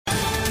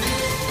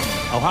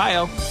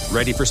Ohio,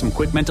 ready for some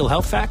quick mental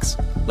health facts?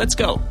 Let's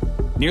go.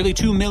 Nearly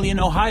 2 million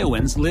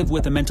Ohioans live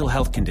with a mental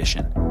health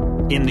condition.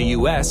 In the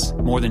U.S.,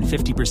 more than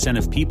 50%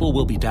 of people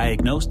will be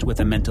diagnosed with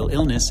a mental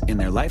illness in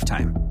their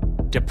lifetime.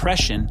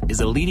 Depression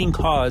is a leading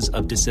cause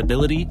of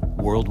disability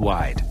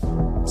worldwide.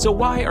 So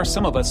why are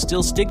some of us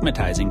still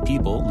stigmatizing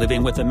people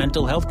living with a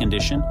mental health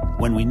condition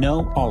when we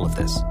know all of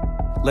this?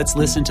 Let's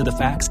listen to the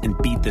facts and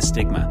beat the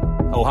stigma.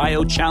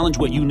 Ohio, challenge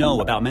what you know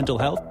about mental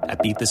health at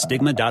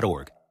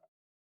beatthestigma.org.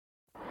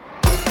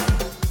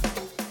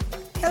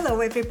 Hello,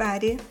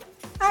 everybody.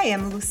 I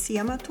am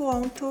Lucia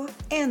Matuonto,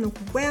 and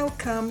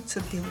welcome to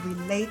the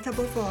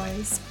Relatable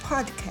Voice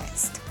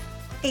podcast,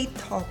 a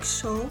talk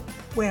show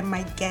where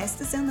my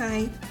guests and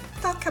I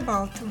talk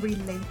about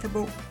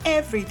relatable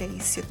everyday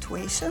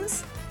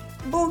situations,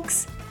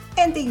 books,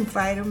 and the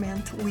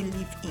environment we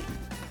live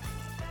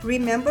in.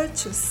 Remember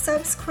to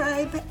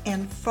subscribe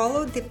and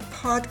follow the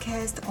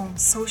podcast on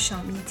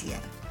social media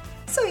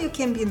so you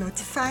can be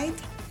notified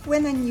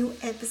when a new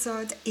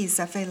episode is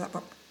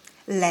available.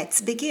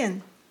 Let's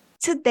begin.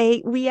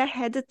 Today, we are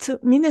headed to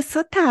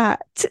Minnesota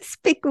to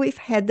speak with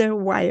Heather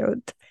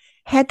Wilde.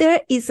 Heather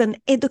is an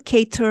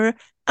educator,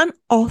 an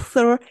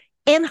author,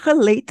 and her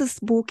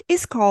latest book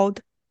is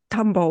called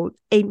Tumbled,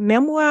 a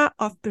memoir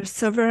of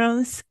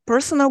perseverance,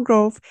 personal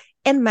growth,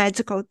 and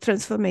magical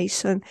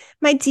transformation.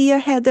 My dear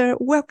Heather,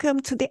 welcome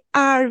to the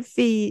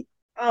RV.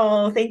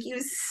 Oh, thank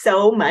you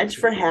so much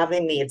for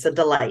having me. It's a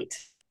delight.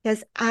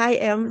 Yes, I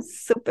am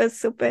super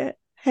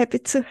happy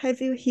to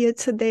have you here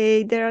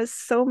today. There are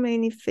so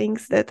many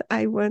things that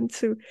I want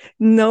to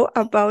know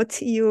about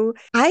you.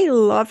 I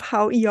love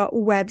how your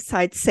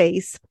website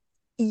says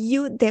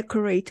you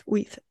decorate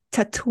with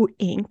tattoo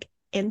ink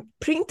and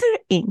printer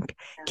ink.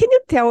 Can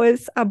you tell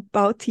us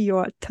about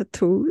your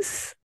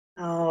tattoos?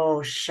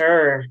 Oh,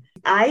 sure.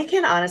 I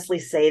can honestly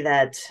say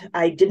that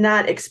I did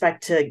not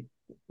expect to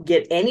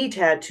get any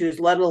tattoos,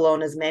 let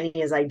alone as many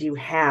as I do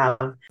have,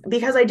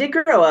 because I did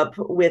grow up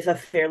with a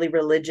fairly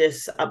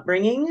religious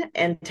upbringing,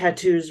 and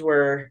tattoos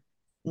were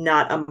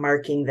not a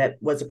marking that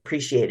was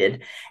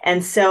appreciated.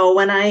 And so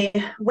when I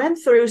went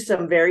through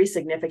some very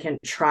significant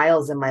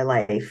trials in my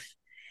life,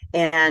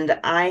 and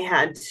I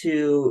had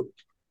to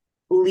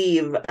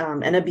leave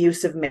an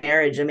abusive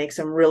marriage and make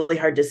some really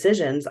hard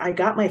decisions, I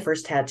got my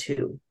first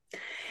tattoo.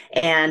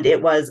 And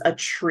it was a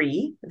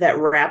tree that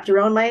wrapped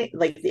around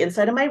the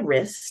inside of my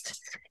wrist.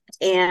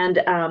 And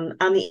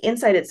on the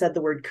inside, it said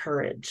the word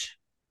courage.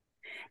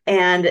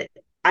 And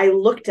I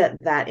looked at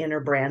that inner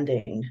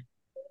branding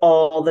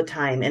all the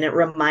time, and it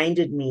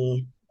reminded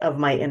me of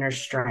my inner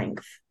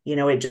strength. You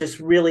know, it just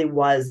really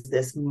was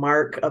this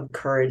mark of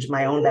courage,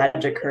 my own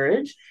badge of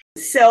courage.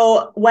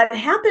 So what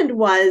happened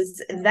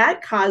was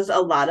that caused a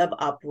lot of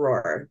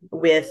uproar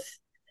with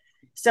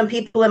some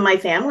people in my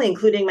family,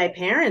 including my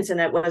parents.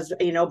 And it was,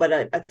 but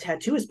a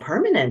tattoo is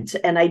permanent.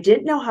 And I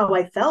didn't know how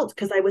I felt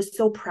because I was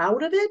so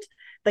proud of it.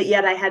 But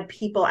yet I had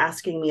people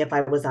asking me if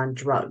I was on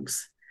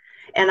drugs.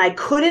 And I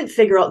couldn't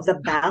figure out the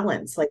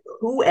balance. Like,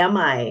 who am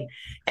I?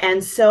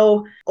 And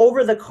so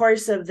over the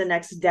course of the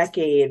next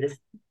decade,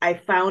 I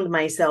found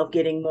myself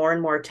getting more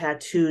and more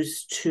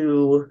tattoos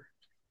to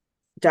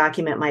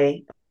document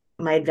my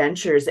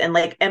adventures and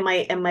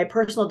my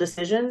personal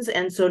decisions.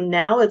 And so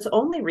now it's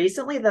only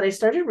recently that I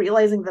started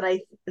realizing that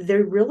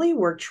there really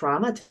were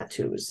trauma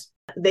tattoos.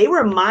 They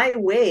were my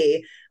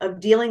way of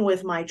dealing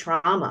with my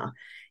trauma,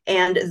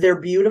 and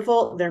they're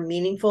beautiful, they're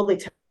meaningful, they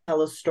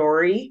tell a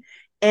story,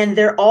 and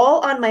they're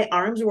all on my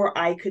arms where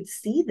I could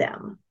see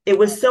them. It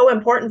was so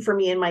important for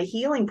me in my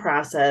healing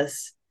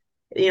process.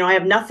 I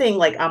have nothing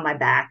like on my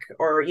back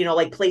or,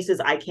 like places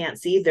I can't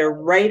see. They're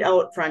right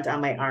out front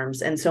on my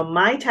arms. And so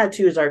my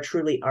tattoos are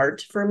truly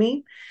art for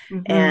me.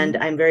 Mm-hmm. And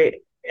I'm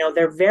very,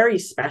 they're very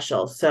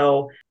special.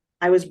 So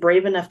I was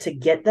brave enough to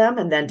get them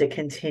and then to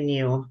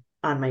continue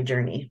on my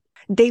journey.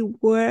 They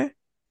were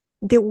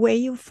the way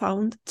you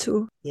found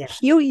to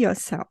heal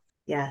yourself.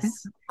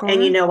 Yes.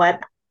 And you know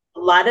what? A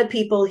lot of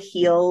people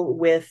heal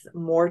with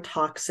more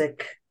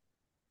toxic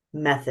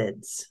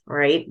methods,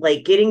 right?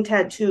 Like getting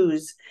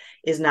tattoos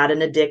is not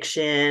an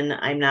addiction.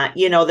 I'm not,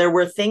 there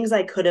were things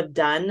I could have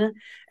done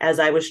as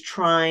I was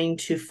trying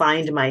to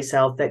find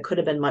myself that could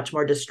have been much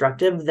more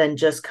destructive than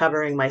just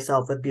covering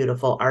myself with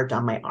beautiful art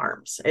on my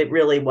arms. It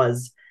really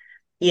was,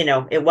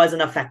 it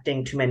wasn't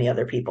affecting too many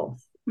other people.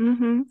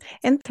 Mm-hmm.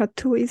 And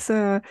tattoo is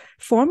a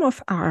form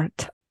of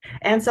art.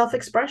 And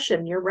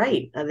self-expression, you're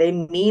right. They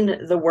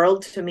mean the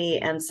world to me.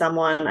 And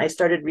I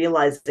started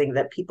realizing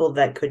that people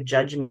that could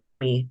judge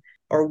me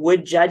or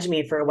would judge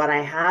me for what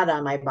I had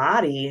on my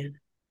body,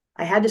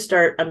 I had to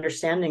start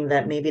understanding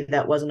that maybe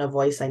that wasn't a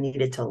voice I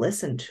needed to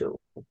listen to.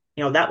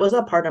 That was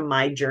a part of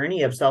my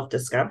journey of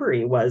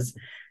self-discovery was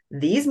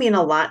these mean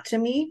a lot to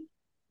me.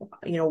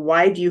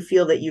 Why do you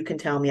feel that you can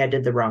tell me I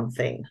did the wrong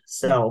thing?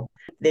 So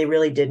they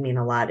really did mean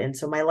a lot. And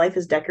so my life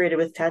is decorated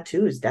with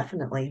tattoos,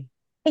 definitely.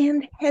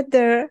 And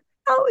Heather,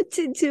 how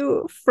did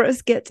you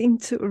first get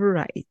into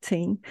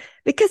writing?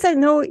 Because I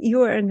know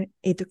you're an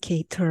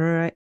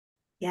educator.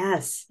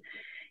 Yes.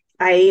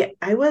 I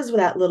was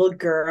that little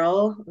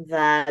girl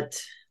that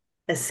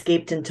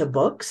escaped into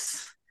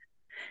books.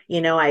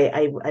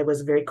 I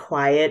was very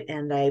quiet,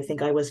 and I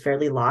think I was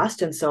fairly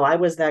lost. And so I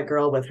was that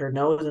girl with her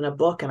nose in a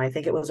book. And I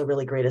think it was a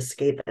really great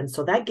escape. And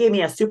so that gave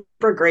me a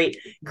super great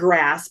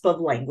grasp of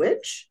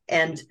language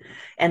and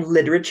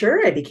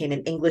literature. I became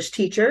an English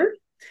teacher,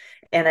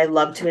 and I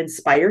love to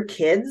inspire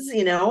kids,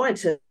 and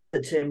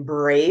to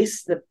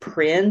embrace the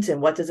print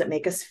and what does it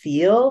make us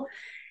feel.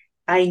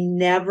 I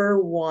never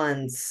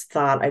once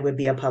thought I would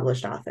be a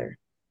published author.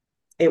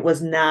 It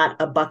was not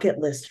a bucket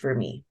list for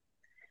me.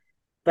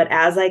 But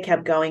as I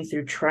kept going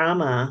through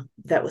trauma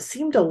that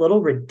seemed a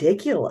little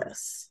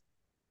ridiculous,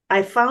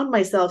 I found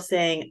myself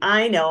saying,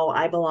 I know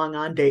I belong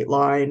on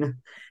Dateline.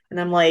 And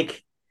I'm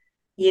like,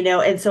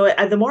 and so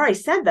the more I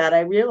said that,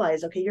 I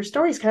realized, okay, your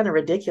story's kind of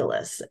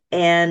ridiculous.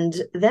 And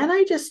then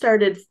I just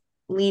started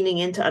leaning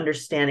into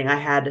understanding I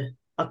had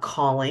a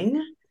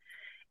calling,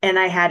 and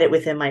I had it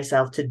within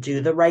myself to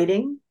do the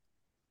writing.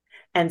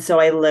 And so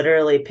I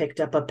literally picked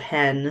up a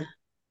pen,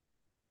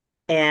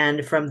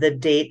 and from the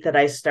date that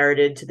I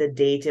started to the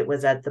date it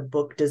was at the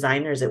Book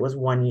Designers, it was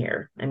 1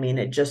 year. I mean,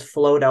 it just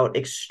flowed out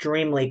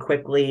extremely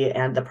quickly,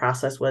 and the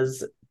process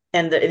was,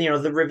 and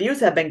the reviews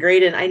have been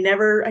great. And I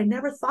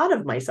never thought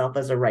of myself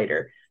as a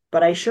writer,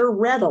 but I sure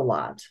read a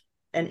lot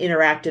and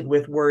interacted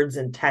with words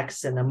and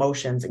texts and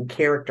emotions and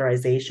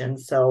characterization.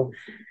 So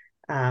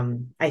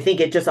I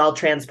think it just all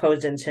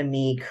transposed into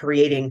me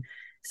creating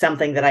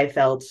something that I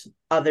felt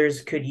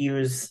others could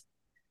use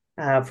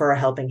for a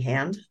helping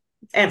hand.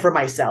 And for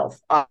myself,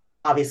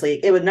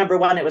 obviously, it was number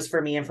one, it was for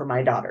me and for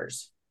my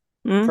daughters,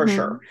 for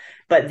sure.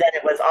 But then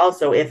it was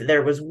also, if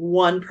there was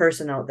one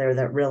person out there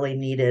that really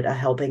needed a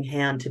helping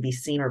hand to be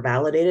seen or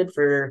validated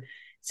for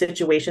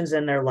situations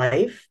in their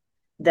life,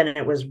 then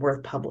it was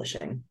worth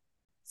publishing.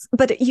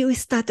 But you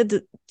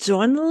started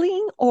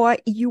journaling, or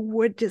you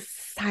were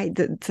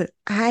decided,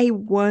 I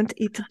want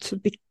it to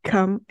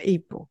become a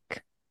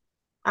book?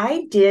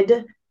 I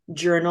did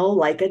journal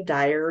like a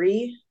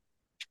diary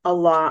a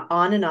lot,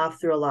 on and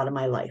off, through a lot of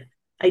my life.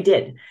 I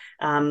did.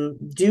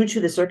 Due to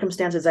the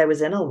circumstances I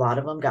was in, a lot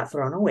of them got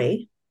thrown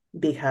away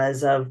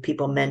because of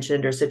people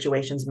mentioned or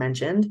situations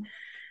mentioned.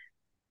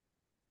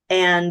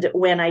 And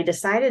when I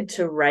decided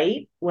to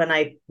write, when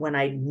I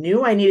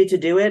knew I needed to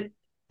do it,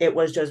 it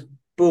was just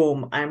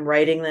boom, I'm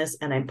writing this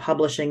and I'm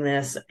publishing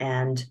this.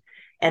 And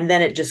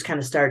then it just kind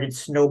of started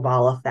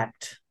snowball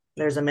effect.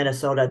 There's a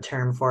Minnesota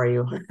term for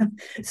you.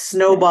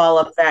 Snowball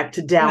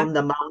effect down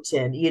the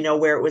mountain,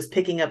 where it was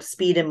picking up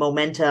speed and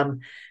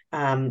momentum,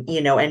 and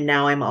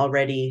now I'm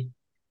already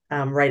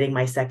writing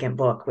my second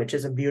book, which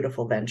is a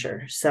beautiful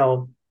venture.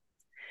 So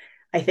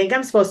I think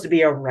I'm supposed to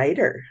be a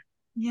writer.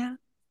 Yeah,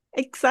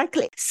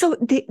 exactly. So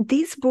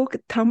this book,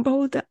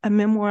 Tumbled, a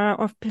memoir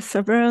of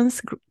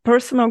perseverance,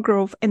 personal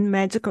growth, and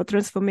magical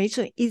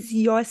transformation, is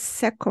your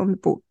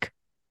second book.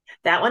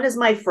 That one is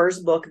my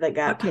first book that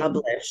got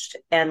published.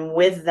 And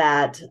with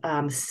that,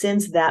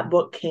 since that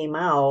book came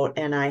out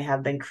and I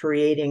have been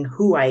creating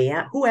who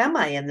am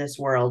I in this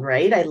world,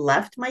 right? I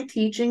left my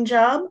teaching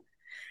job.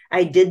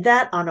 I did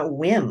that on a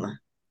whim.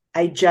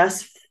 I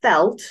just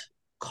felt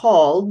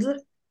called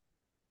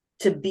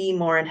to be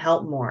more and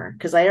help more,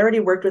 because I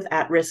already worked with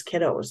at-risk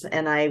kiddos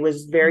and I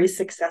was very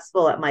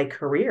successful at my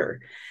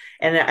career.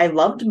 And I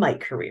loved my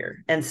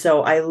career. And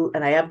so I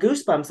have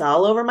goosebumps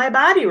all over my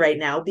body right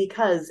now,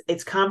 because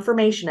it's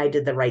confirmation I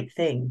did the right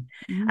thing.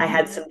 I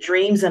had some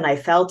dreams and I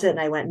felt it. And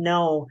I went,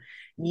 no,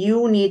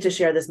 you need to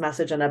share this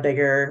message in a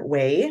bigger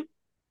way.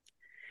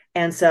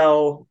 And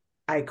so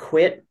I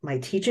quit my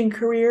teaching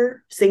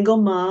career,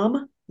 single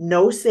mom,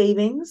 no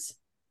savings.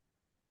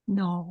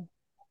 No.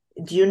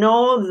 Do you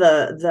know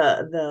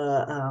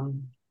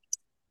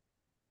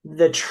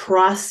the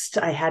trust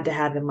I had to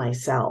have in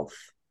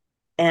myself,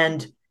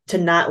 and to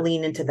not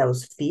lean into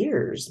those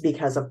fears?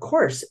 Because of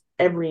course,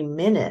 every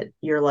minute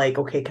you're like,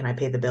 okay, can I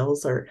pay the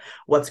bills, or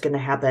what's going to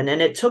happen?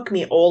 And it took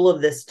me all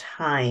of this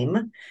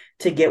time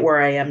to get where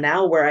I am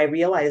now, where I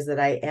realize that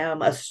I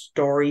am a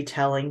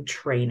storytelling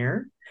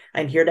trainer.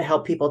 I'm here to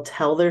help people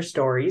tell their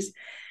stories.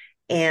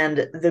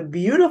 And the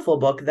beautiful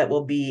book that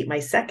will be my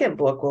second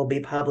book will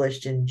be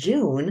published in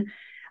June.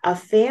 A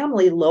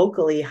family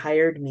locally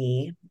hired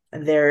me.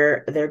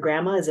 Their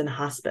grandma is in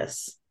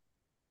hospice.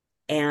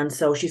 And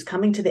so she's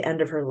coming to the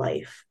end of her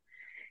life.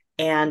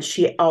 And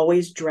she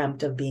always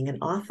dreamt of being an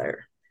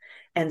author.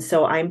 And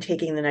so I'm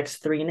taking the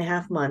next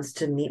 3.5 months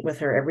to meet with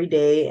her every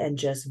day and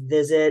just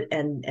visit.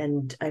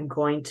 And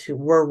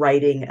we're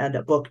writing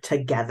a book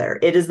together.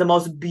 It is the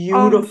most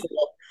beautiful,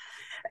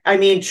 I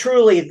mean,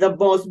 truly the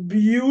most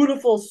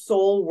beautiful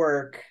soul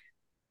work.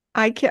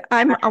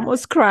 I'm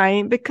almost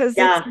crying, because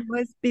it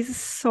must be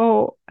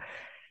so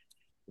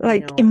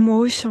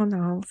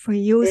emotional for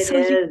you. So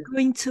you're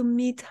going to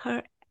meet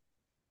her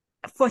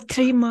for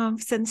 3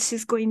 months and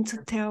she's going to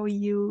tell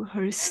you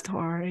her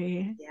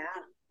story. Yeah.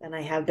 And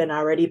I have been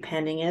already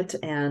penning it,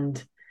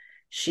 and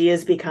she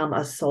has become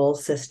a soul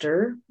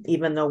sister.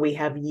 Even though we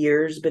have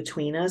years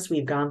between us,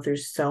 we've gone through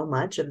so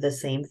much of the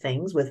same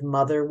things with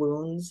mother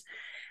wounds,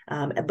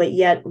 but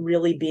yet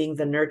really being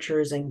the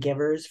nurturers and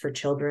givers for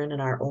children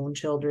and our own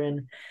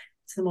children.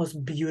 it's the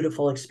most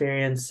beautiful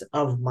experience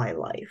of my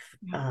life.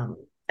 And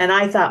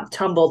I thought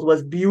Tumbled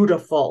was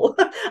beautiful.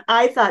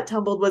 I thought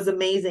Tumbled was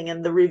amazing,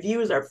 and the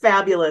reviews are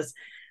fabulous.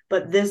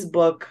 But this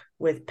book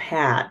with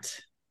Pat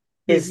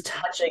is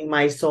touching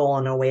my soul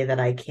in a way that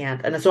I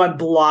can't. And so I'm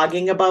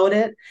blogging about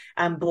it.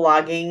 I'm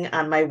blogging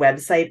on my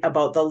website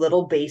about the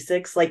little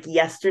basics. Like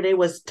yesterday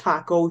was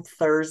Taco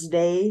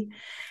Thursday,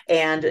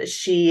 and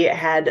she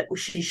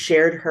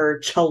shared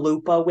her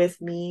chalupa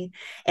with me,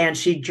 and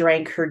she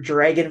drank her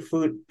dragon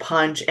fruit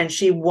punch, and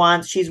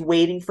she's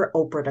waiting for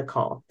Oprah to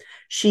call.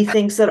 She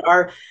thinks that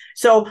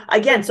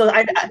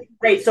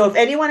great. So if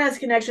anyone has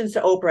connections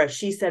to Oprah,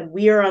 she said,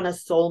 we are on a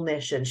soul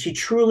mission. She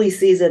truly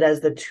sees it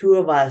as the two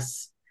of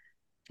us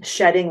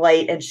shedding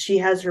light, and she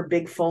has her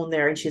big phone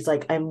there, and she's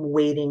like, I'm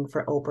waiting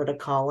for Oprah to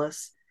call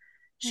us.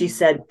 She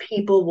said,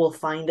 people will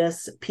find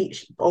us.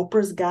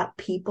 Oprah's got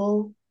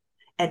people,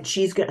 and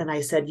she's good. And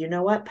I said, you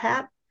know what,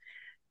 Pat?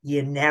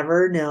 You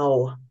never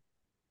know.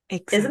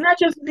 Exactly. Isn't that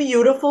just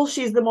beautiful?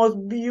 She's the most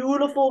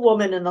beautiful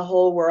woman in the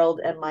whole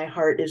world, and my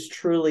heart is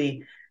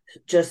truly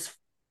just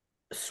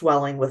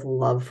swelling with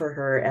love for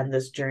her and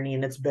this journey,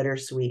 and it's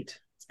bittersweet.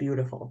 It's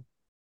beautiful.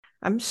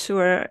 I'm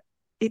sure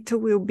it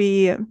will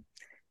be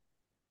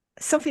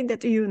something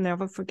that you'll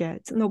never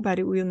forget.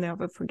 Nobody will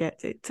never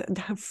forget it.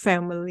 Her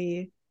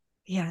family,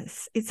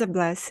 yes, it's a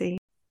blessing.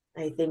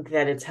 I think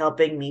that it's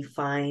helping me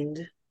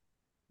find,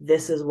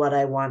 this is what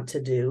I want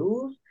to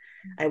do.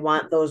 I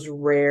want those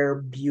rare,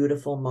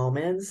 beautiful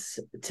moments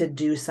to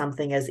do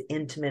something as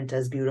intimate,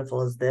 as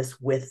beautiful as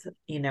this with,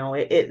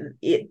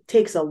 it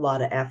takes a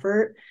lot of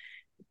effort,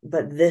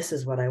 but this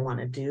is what I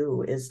want to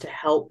do, is to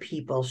help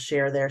people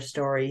share their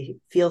story,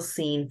 feel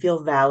seen,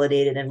 feel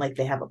validated, and like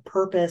they have a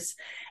purpose.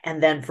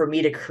 And then for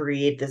me to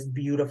create this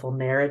beautiful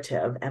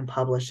narrative and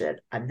publish it.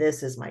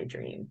 This is my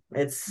dream.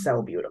 It's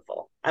so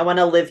beautiful. I want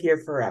to live here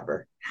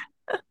forever.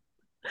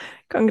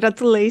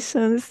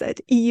 Congratulations that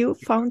you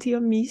found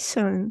your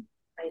mission.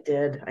 I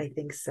did. I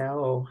think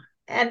so.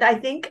 And I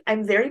think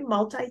I'm very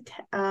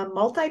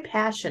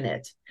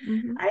multi-passionate.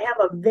 Mm-hmm. I have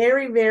a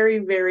very, very,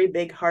 very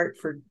big heart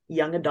for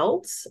young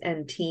adults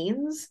and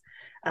teens,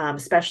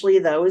 especially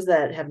those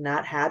that have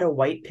not had a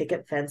white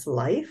picket fence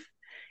life.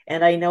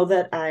 And I know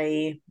that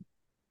I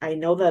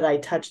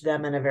touch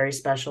them in a very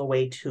special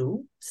way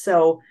too.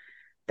 So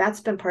that's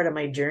been part of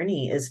my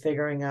journey, is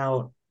figuring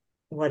out,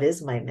 what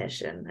is my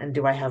mission, and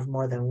do I have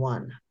more than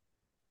one?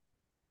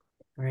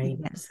 Right.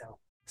 Yeah. So.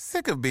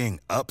 Sick of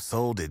being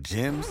upsold at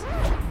gyms?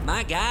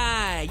 My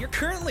guy, you're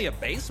currently a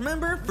base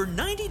member. For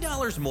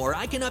 $90 more,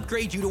 I can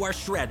upgrade you to our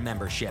Shred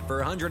membership.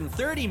 For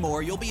 $130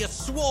 more, you'll be a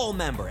Swole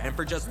member. And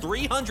for just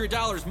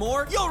 $300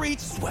 more, you'll reach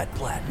Sweat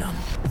Platinum.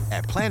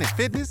 At Planet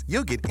Fitness,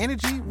 you'll get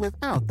energy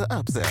without the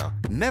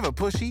upsell. Never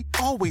pushy,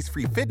 always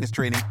free fitness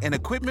training and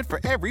equipment for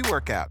every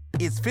workout.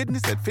 It's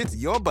fitness that fits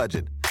your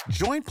budget.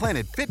 Join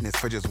Planet Fitness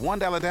for just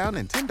 $1 down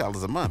and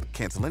 $10 a month.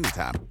 Cancel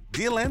anytime.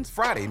 Deal ends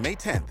Friday, May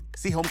 10th.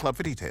 See Home Club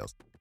for details.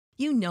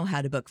 You know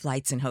how to book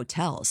flights and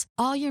hotels.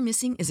 All you're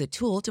missing is a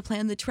tool to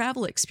plan the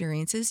travel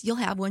experiences you'll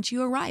have once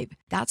you arrive.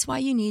 That's why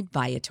you need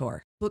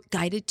Viator. Book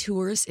guided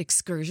tours,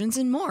 excursions,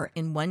 and more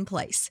in one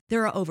place.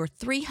 There are over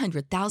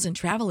 300,000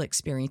 travel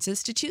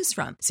experiences to choose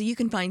from, so you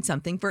can find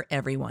something for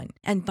everyone.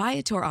 And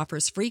Viator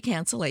offers free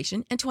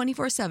cancellation and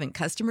 24/7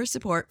 customer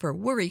support for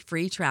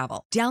worry-free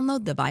travel.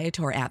 Download the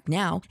Viator app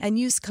now and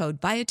use code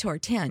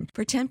Viator10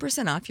 for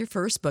 10% off your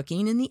first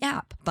booking in the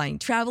app. Find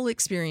travel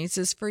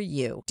experiences for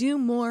you. Do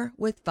more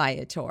with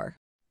Viator.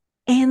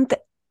 And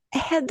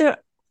Heather,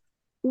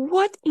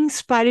 what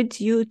inspired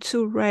you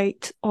to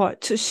write or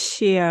to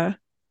share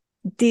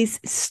this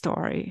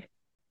story?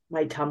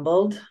 My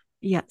Tumbled?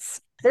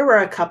 Yes. There were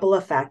a couple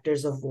of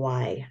factors of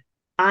why.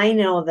 I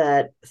know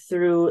that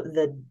through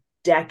the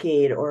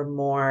decade or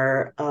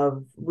more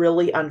of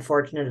really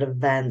unfortunate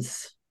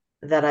events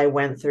that I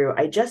went through,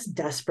 I just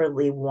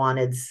desperately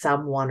wanted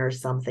someone or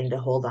something to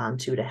hold on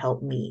to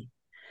help me.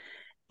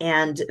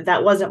 And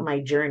that wasn't my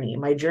journey.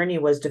 My journey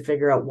was to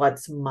figure out,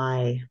 what's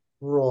my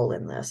role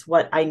in this,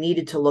 what I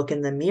needed to look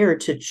in the mirror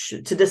to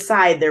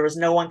decide there was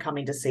no one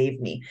coming to save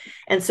me.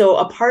 And so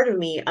a part of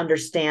me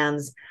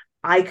understands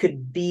I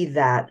could be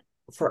that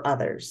for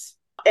others,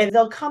 and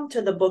they'll come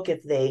to the book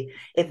if they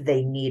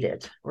need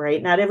it,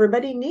 right? Not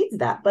everybody needs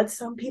that, but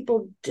some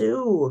people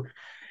do.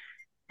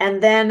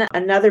 And then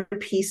another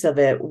piece of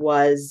it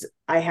was,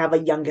 I have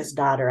a youngest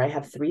daughter. I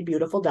have 3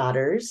 beautiful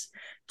daughters.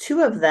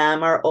 2 of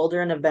them are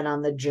older and have been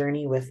on the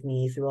journey with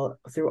me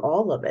through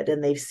all of it.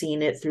 And they've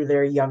seen it through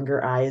their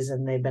younger eyes,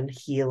 and they've been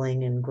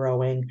healing and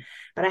growing.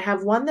 But I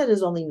have one that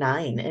is only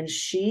 9, and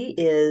she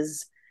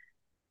is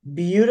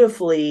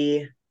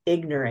beautifully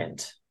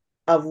ignorant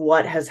of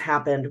what has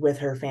happened with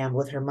her family,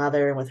 with her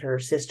mother and with her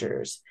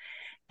sisters.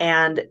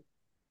 And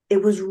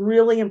it was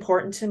really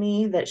important to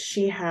me that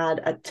she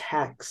had a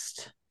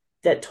text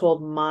that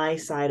told my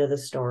side of the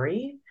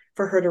story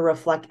for her to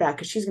reflect back,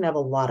 because she's going to have a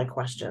lot of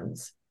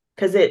questions,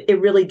 because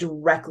it really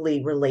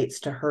directly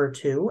relates to her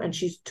too. And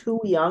she's too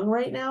young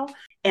right now.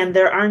 And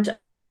there aren't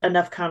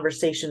enough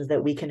conversations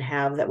that we can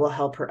have that will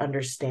help her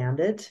understand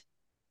it.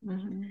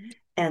 Mm-hmm.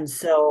 And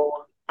so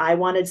I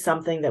wanted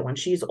something that when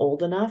she's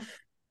old enough,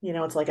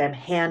 it's like I'm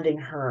handing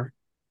her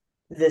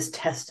this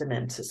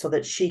testament so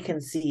that she can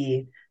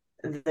see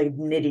the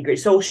nitty gritty.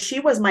 So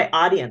she was my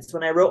audience.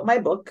 When I wrote my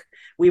book,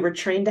 we were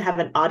trained to have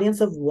an audience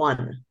of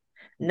one,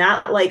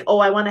 not like, oh,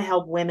 I want to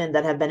help women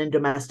that have been in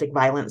domestic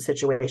violence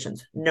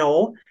situations.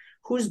 No,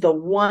 who's the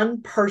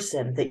one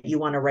person that you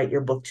want to write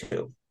your book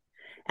to?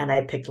 And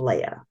I picked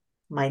Leia,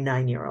 my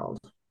 9-year-old.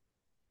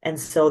 And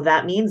so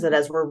that means that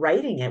as we're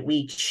writing it,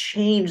 we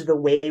change the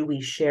way we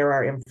share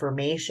our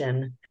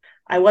information.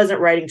 I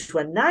wasn't writing to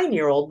a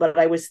 9-year-old, but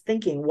I was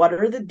thinking, what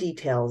are the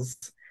details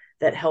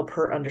that help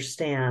her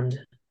understand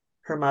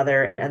her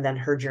mother and then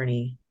her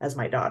journey as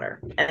my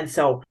daughter? And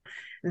so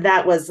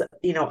that was,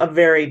 a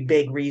very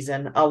big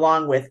reason,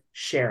 along with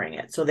sharing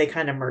it. So they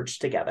kind of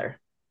merged together.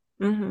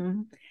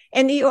 Mm-hmm.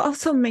 And you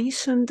also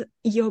mentioned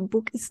your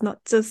book is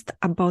not just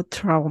about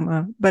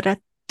trauma, but a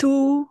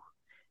tool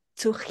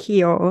to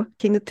heal.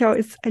 Can you tell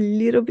us a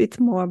little bit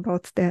more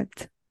about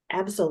that?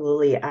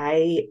 Absolutely.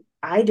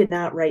 I did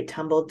not write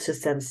Tumbled to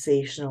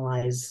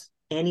sensationalize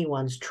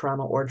anyone's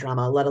trauma or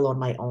drama, let alone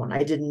my own.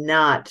 I did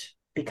not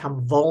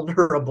become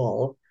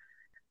vulnerable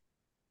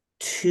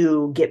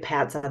to get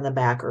pats on the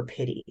back or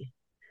pity.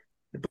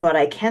 But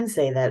I can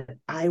say that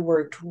I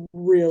worked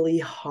really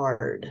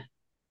hard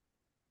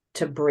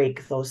to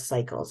break those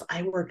cycles.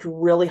 I worked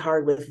really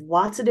hard with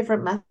lots of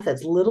different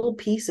methods, little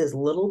pieces,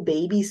 little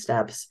baby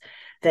steps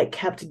that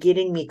kept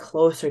getting me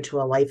closer to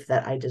a life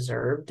that I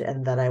deserved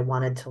and that I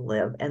wanted to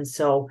live. And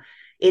so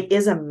it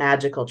is a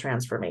magical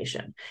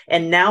transformation.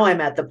 And now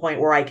I'm at the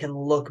point where I can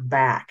look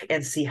back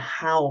and see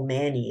how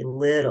many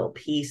little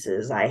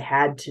pieces I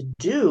had to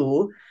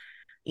do,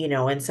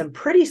 in some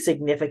pretty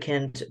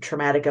significant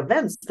traumatic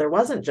events. There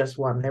wasn't just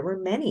one, there were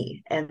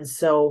many. And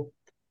so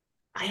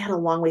I had a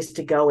long ways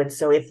to go. And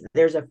so if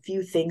there's a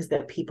few things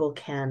that people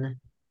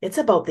it's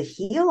about the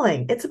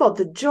healing. It's about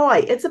the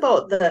joy. It's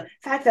about the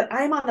fact that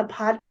I'm on a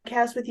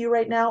podcast with you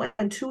right now.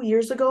 And 2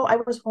 years ago, I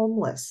was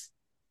homeless.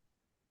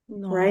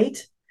 No. Right?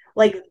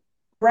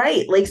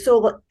 Right.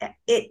 So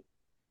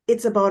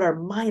it's about our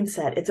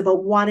mindset. It's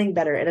about wanting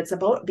better. And it's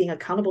about being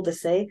accountable to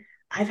say,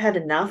 I've had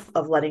enough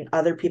of letting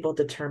other people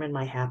determine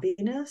my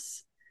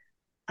happiness.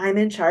 I'm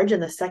in charge.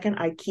 And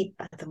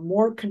the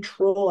more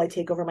control I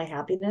take over my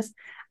happiness,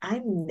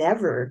 I'm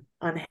never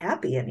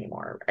unhappy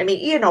anymore. I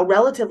mean,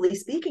 relatively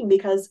speaking,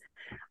 because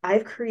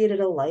I've created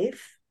a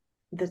life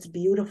that's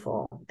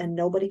beautiful and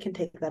nobody can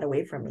take that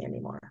away from me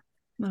anymore.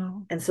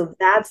 No. And so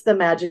that's the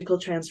magical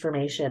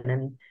transformation.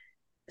 And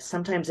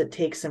sometimes it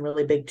takes some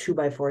really big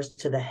 2x4s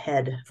to the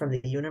head from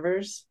the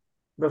universe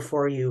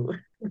before you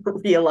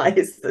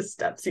realize the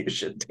steps you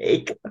should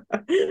take.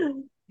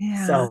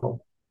 Yeah.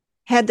 So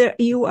Heather,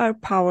 you are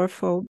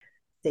powerful.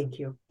 Thank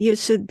you. You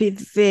should be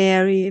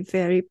very,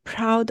 very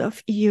proud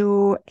of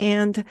you.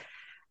 And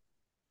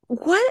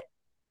what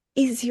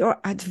is your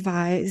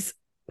advice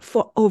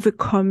for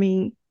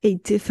overcoming a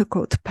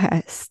difficult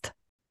past?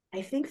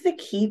 I think the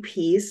key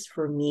piece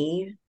for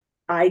me,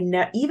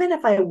 even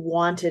if I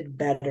wanted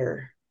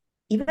better,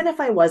 even if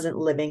I wasn't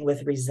living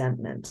with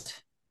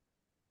resentment,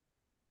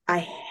 I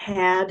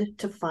had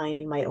to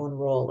find my own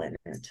role in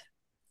it.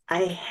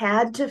 I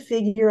had to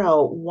figure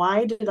out,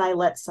 why did I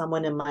let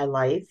someone in my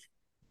life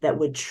that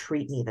would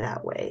treat me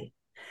that way?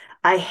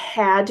 I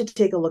had to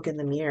take a look in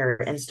the mirror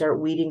and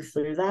start weeding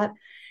through that.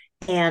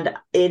 And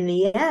in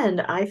the end,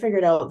 I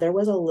figured out there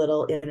was a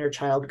little inner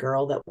child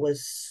girl that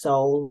was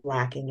so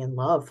lacking in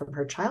love from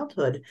her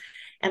childhood.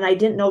 And I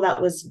didn't know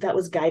that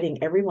was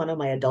guiding every one of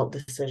my adult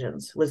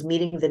decisions, was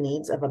meeting the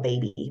needs of a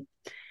baby.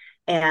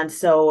 And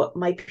so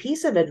my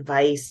piece of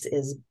advice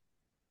is,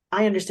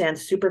 I understand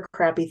super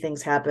crappy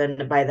things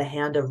happen by the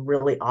hand of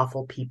really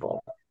awful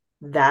people.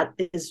 That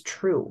is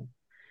true.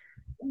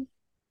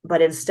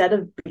 But instead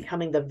of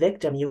becoming the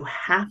victim, you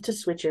have to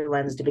switch your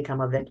lens to become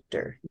a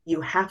victor.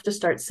 You have to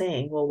start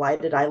saying, well, why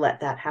did I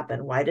let that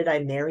happen? Why did I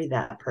marry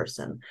that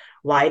person?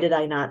 Why did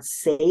I not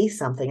say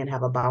something and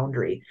have a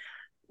boundary?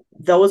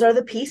 Those are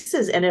the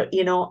pieces. And,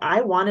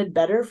 I wanted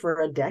better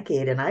for a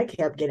decade and I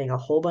kept getting a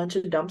whole bunch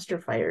of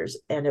dumpster fires.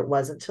 And it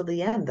wasn't till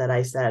the end that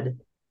I said,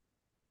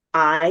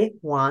 I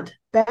want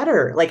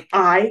better.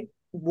 I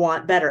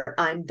want better.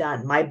 I'm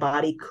done. My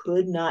body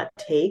could not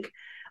take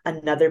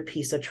another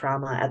piece of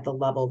trauma at the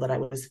level that I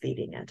was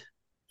feeding it.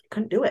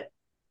 Couldn't do it.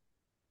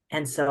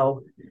 And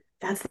so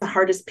that's the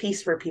hardest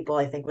piece for people,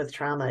 I think, with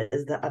trauma,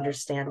 is to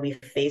understand we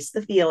face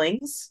the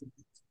feelings.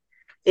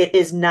 It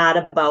is not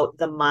about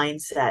the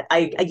mindset.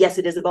 I guess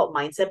it is about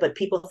mindset, but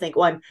people think,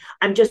 well,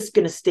 I'm just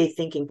going to stay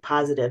thinking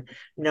positive.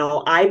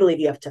 No, I believe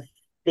you have to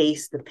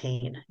face the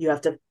pain. You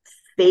have to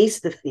face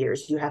the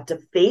fears. You have to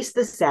face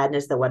the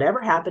sadness that whatever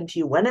happened to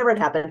you, whenever it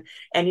happened,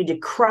 and you need to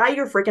cry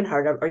your freaking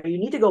heart out, or you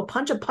need to go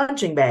punch a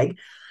punching bag.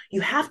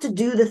 You have to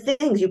do the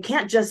things. You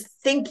can't just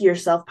think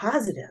yourself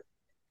positive.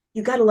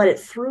 You got to let it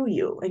through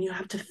you, and you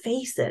have to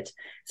face it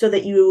so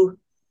that you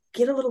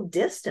get a little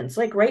distance.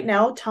 Like right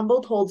now,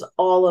 Tumbled holds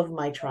all of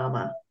my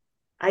trauma.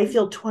 I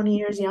feel 20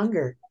 years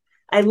younger.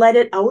 I let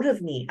it out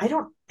of me.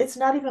 it's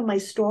not even my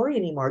story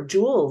anymore.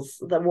 Jules,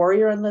 the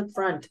warrior on the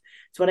front,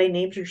 it's what I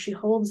named her. She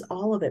holds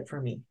all of it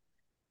for me.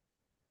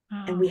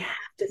 And we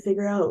have to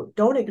figure out,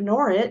 don't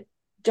ignore it.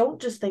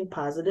 Don't just think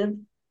positive,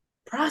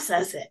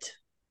 process it.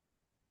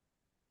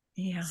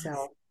 Yeah.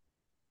 So,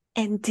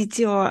 and did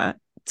your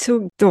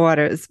two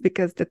daughters,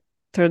 because the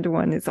third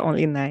one is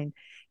only 9,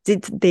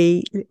 did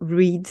they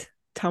read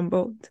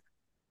Tumbled?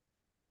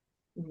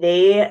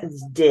 they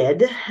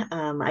did.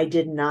 I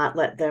did not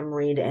let them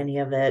read any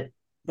of it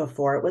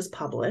before it was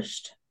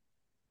published,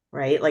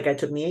 right? Like, it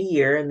took me a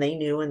year, and they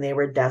knew, and they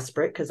were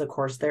desperate because, of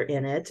course, they're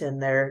in it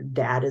and their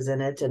dad is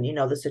in it, and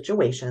the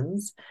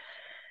situations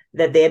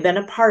that they had been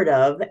a part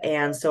of.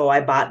 And so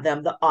I bought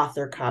them the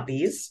author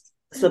copies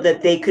so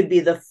that they could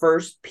be the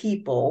first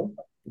people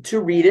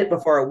to read it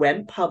before it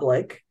went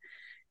public.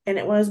 And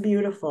it was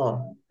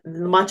beautiful.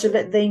 Much of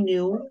it they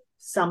knew,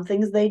 some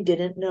things they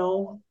didn't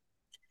know.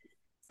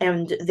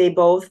 And they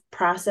both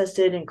processed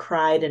it and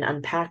cried and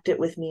unpacked it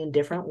with me in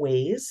different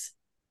ways.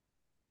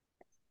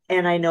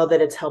 And I know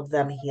that it's helped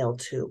them heal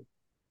too.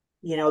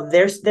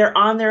 They're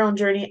on their own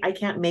journey. I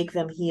can't make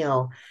them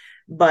heal.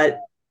 But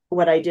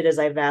what I did is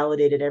I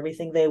validated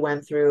everything they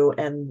went through,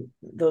 and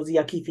those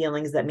yucky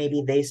feelings that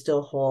maybe they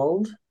still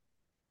hold.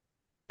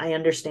 I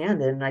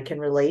understand it, and I can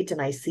relate, and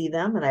I see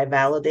them, and I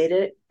validate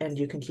it, and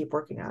you can keep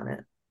working on it.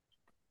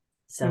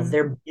 So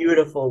they're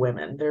beautiful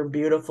women. They're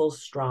beautiful,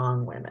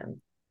 strong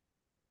women.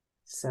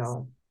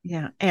 So,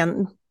 yeah,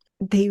 and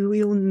they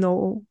will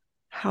know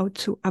how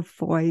to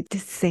avoid the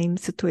same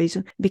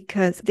situation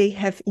because they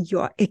have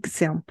your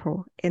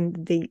example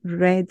and they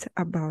read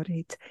about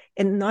it.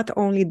 And not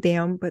only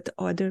them, but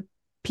other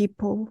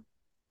people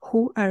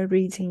who are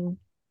reading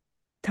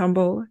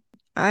Tumble.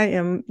 I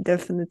am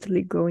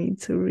definitely going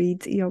to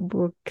read your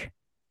book.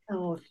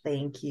 Oh,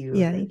 thank you.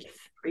 Yes. Thank you.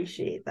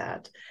 Appreciate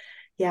that.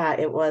 Yeah,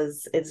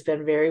 it's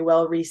been very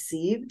well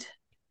received.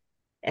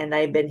 And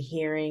I've been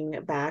hearing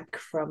back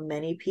from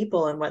many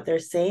people, and what they're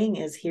saying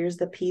is, here's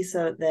the piece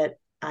that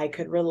I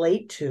could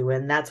relate to.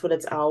 And that's what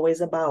it's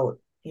always about,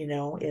 and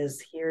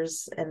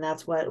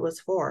that's what it was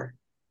for.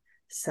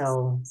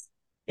 So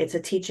it's a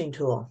teaching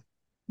tool.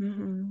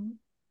 Mm-hmm.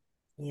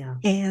 Yeah.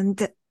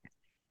 And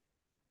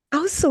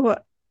also,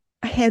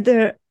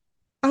 Heather,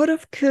 out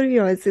of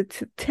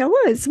curiosity, tell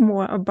us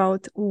more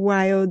about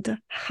Wilde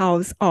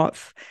House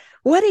of.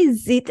 What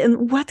is it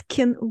and what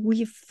can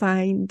we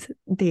find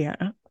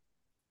there?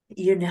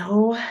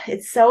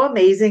 It's so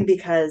amazing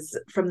because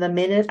from the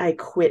minute I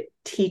quit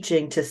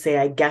teaching to say,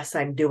 I guess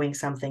I'm doing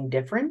something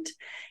different,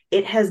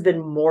 it has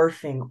been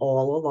morphing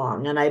all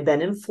along. And I've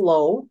been in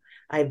flow.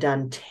 I've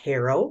done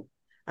tarot.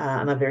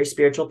 I'm a very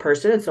spiritual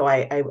person. And so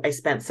I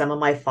spent some of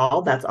my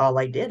fall. That's all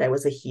I did. I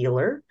was a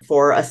healer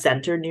for a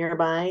center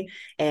nearby.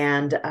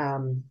 And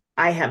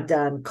I have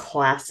done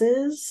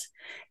classes.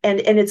 And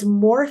it's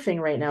morphing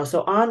right now.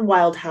 So on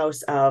Wilde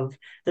House of,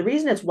 the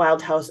reason it's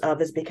Wilde House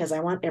of is because I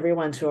want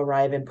everyone to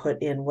arrive and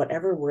put in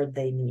whatever word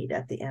they need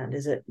at the end.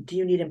 Do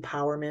you need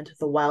empowerment?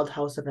 The Wilde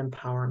House of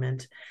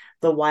empowerment,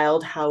 the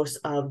Wilde House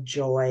of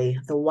joy,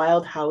 the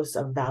Wilde House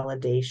of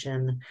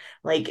validation.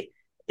 Like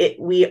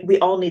we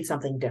all need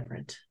something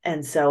different.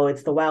 And so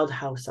it's the Wilde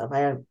House of,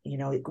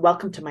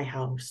 welcome to my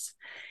house.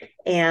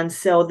 And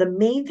so the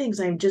main things,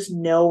 I just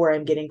know where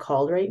I'm getting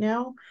called right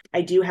now.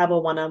 I do have a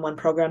one-on-one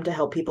program to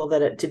help people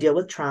to deal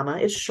with trauma.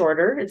 It's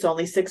shorter. It's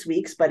only 6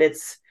 weeks, but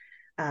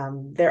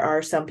there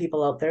are some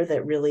people out there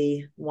that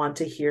really want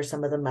to hear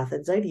some of the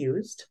methods I've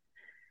used.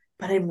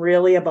 But I'm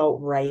really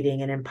about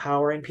writing and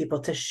empowering people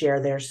to share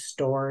their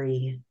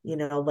story.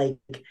 Like,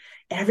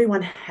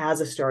 everyone has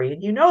a story,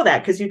 and that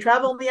because you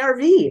travel in the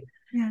RV.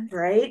 Yes.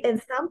 Right.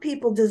 And some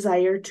people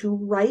desire to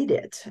write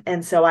it.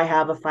 And so I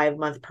have a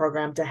 5-month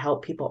program to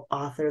help people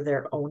author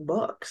their own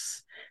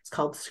books. It's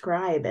called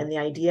Scribe. And the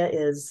idea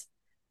is,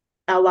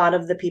 a lot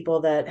of the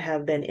people that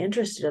have been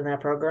interested in that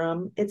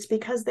program, it's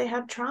because they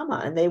have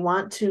trauma and they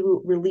want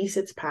to release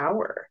its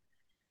power.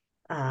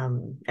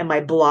 And my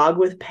blog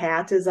with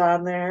Pat is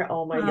on there.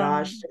 Oh my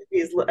gosh.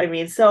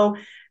 So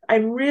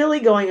I'm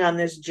really going on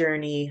this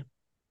journey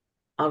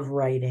of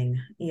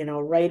writing.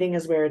 Writing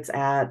is where it's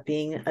at,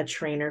 being a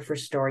trainer for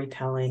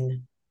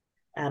storytelling,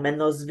 and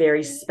those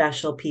very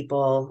special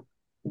people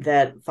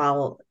that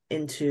fall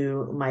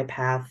into my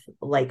path,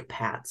 like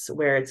Pat's,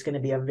 where it's going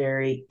to be a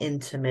very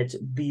intimate,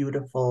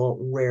 beautiful,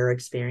 rare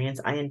experience.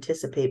 I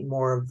anticipate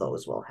more of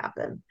those will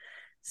happen.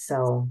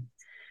 So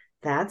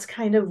that's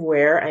kind of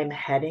where I'm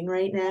heading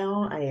right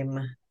now.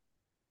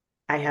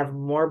 I have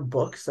more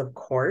books, of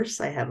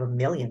course. I have a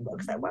million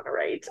books I want to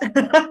write.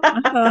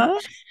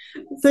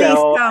 Please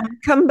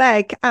come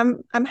back.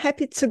 I'm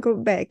happy to go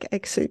back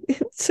actually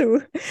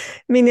to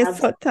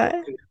Minnesota.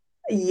 Absolutely.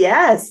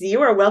 Yes, you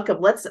are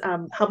welcome. Let's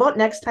how about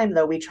next time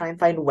though we try and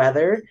find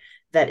weather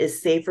that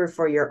is safer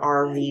for your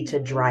RV to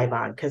drive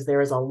on, because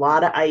there is a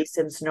lot of ice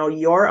and snow.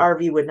 Your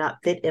RV would not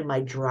fit in my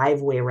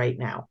driveway right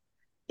now.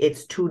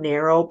 It's too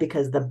narrow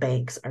because the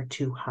banks are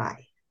too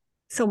high.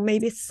 So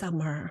maybe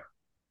summer.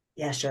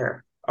 Yeah,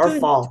 sure. Or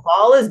fall.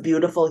 Fall is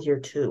beautiful here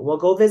too. We'll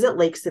go visit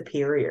Lake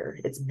Superior.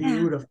 It's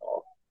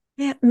beautiful.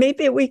 Yeah,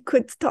 maybe we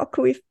could talk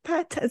with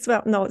Pat as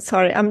well. No,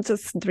 sorry, I'm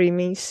just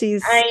dreaming.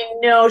 I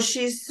know,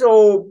 she's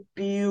so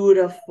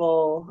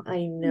beautiful.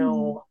 I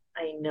know.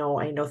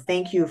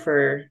 Thank you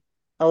for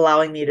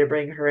allowing me to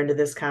bring her into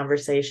this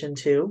conversation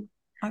too.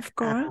 Of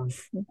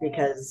course.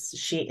 Because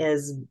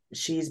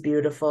she's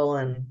beautiful,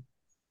 and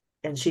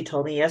she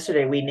told me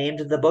yesterday we named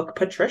the book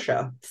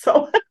Patricia.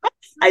 So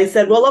I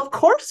said, well, of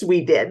course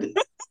we did.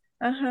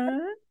 Uh-huh.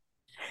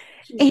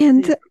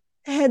 And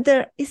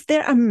Heather, is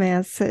there a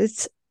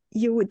message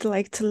you would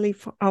like to leave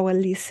for our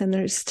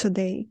listeners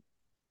today?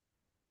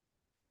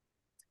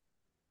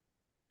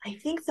 I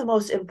think the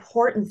most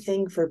important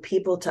thing for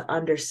people to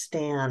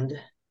understand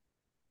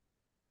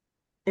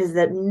is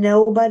that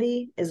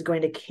nobody is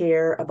going to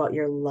care about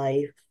your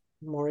life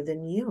more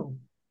than you.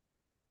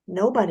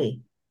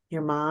 Nobody.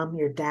 Your mom,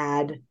 your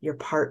dad, your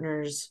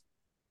partners,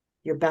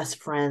 your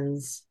best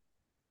friends.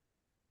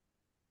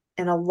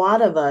 And a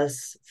lot of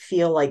us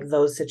feel like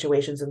those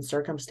situations and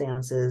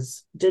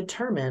circumstances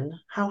determine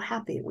how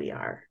happy we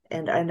are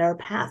and our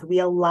path. We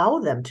allow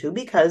them to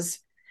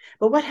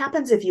but what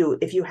happens if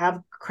you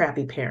have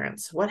crappy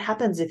parents? What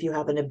happens if you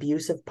have an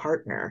abusive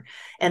partner?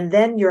 And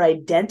then your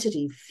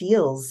identity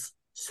feels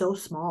so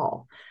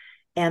small.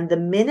 And the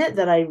minute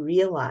that I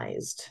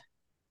realized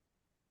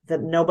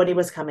that nobody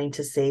was coming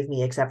to save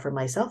me except for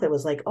myself, it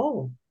was like,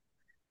 oh,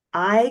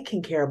 I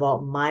can care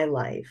about my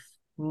life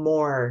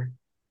more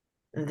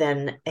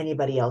than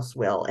anybody else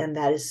will. And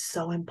that is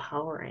so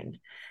empowering.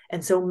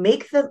 And so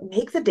make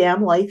the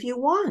damn life you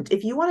want.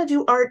 If you want to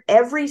do art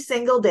every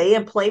single day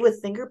and play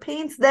with finger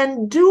paints,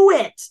 then do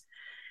it.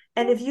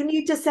 And if you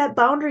need to set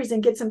boundaries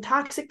and get some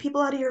toxic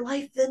people out of your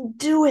life, then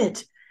do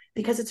it,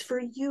 because it's for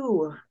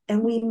you.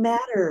 And we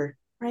matter,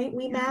 right?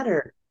 We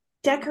matter.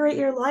 Decorate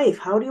your life.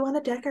 How do you want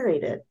to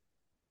decorate it?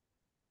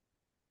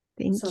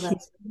 Thank you.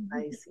 That's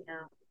nice.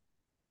 Yeah.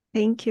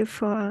 Thank you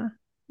for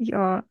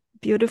your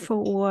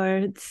beautiful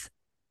words.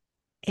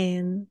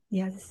 And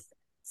yes.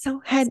 So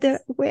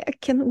Heather, where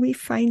can we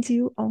find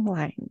you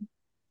online?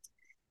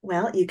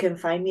 Well, you can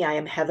find me. I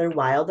am Heather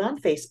Wilde on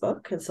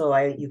Facebook, and so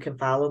you can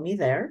follow me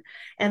there.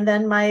 And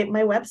then my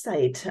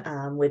website,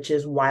 which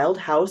is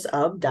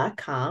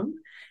wildhouseof.com.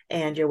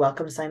 And you're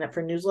welcome to sign up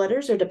for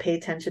newsletters or to pay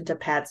attention to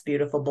Pat's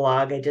beautiful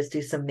blog. I just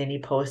do some mini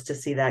posts to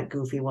see that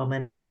goofy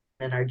woman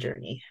in our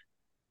journey.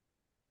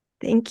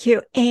 Thank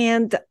you.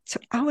 And to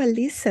our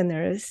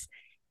listeners,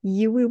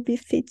 you will be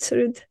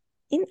featured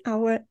in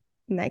our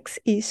next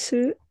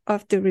issue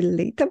of the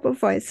Relatable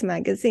Voice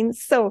magazine.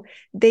 So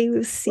they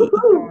will see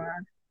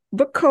your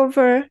book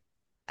cover,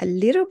 a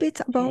little bit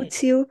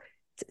about you,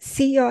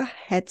 see your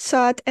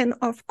headshot, and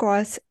of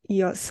course,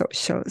 your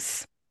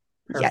socials.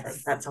 Perfect.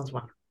 Yes. That sounds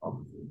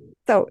wonderful.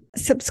 So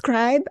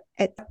subscribe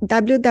at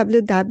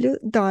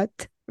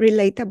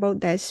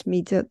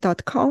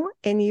www.relatable-media.com,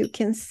 and you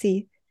can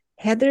see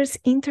Heather's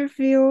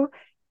interview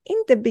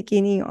in the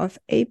beginning of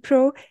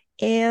April,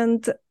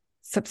 and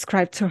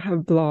subscribe to her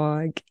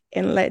blog,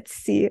 and let's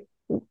see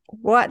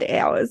what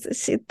else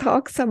she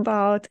talks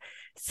about.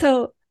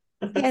 So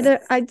Heather,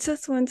 I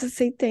just want to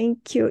say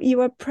thank you.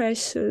 You are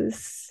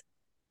precious.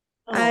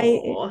 I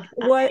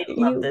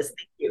love this.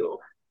 Thank you.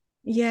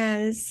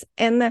 Yes.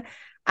 And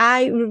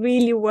I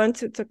really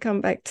wanted to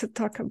come back to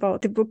talk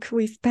about the book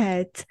with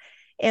Pat.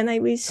 And I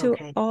wish you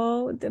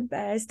all the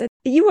best. That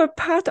you are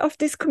part of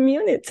this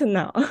community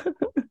now.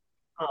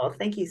 Oh,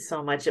 thank you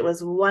so much. It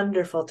was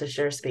wonderful to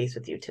share space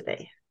with you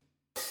today.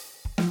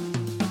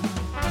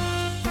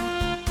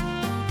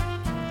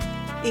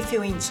 If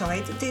you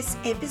enjoyed this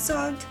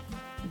episode,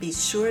 be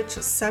sure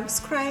to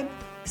subscribe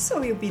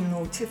so you'll be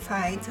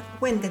notified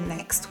when the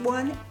next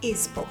one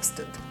is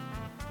posted.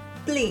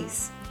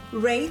 Please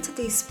rate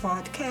this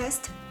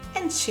podcast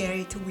and share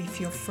it with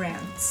your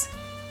friends.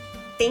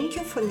 Thank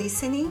you for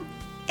listening,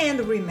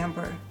 and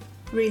remember,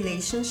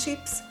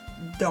 relationships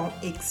don't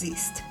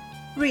exist.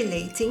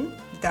 Relating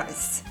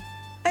does.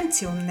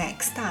 Until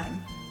next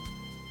time.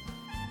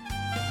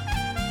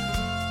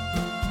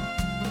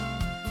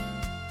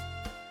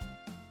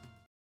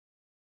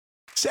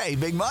 Save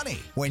big money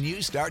when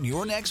you start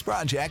your next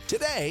project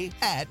today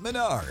at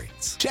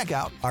Menards. Check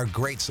out our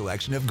great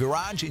selection of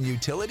garage and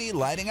utility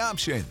lighting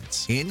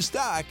options. In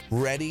stock,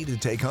 ready to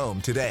take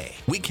home today.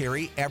 We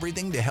carry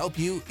everything to help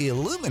you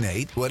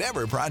illuminate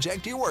whatever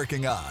project you're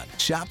working on.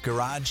 Shop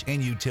garage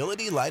and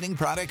utility lighting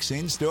products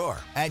in store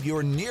at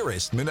your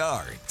nearest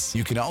Menards.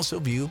 You can also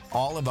view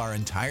all of our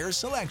entire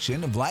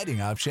selection of lighting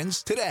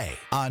options today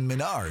on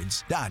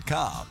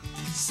Menards.com.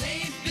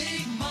 Save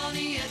big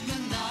money at Menards.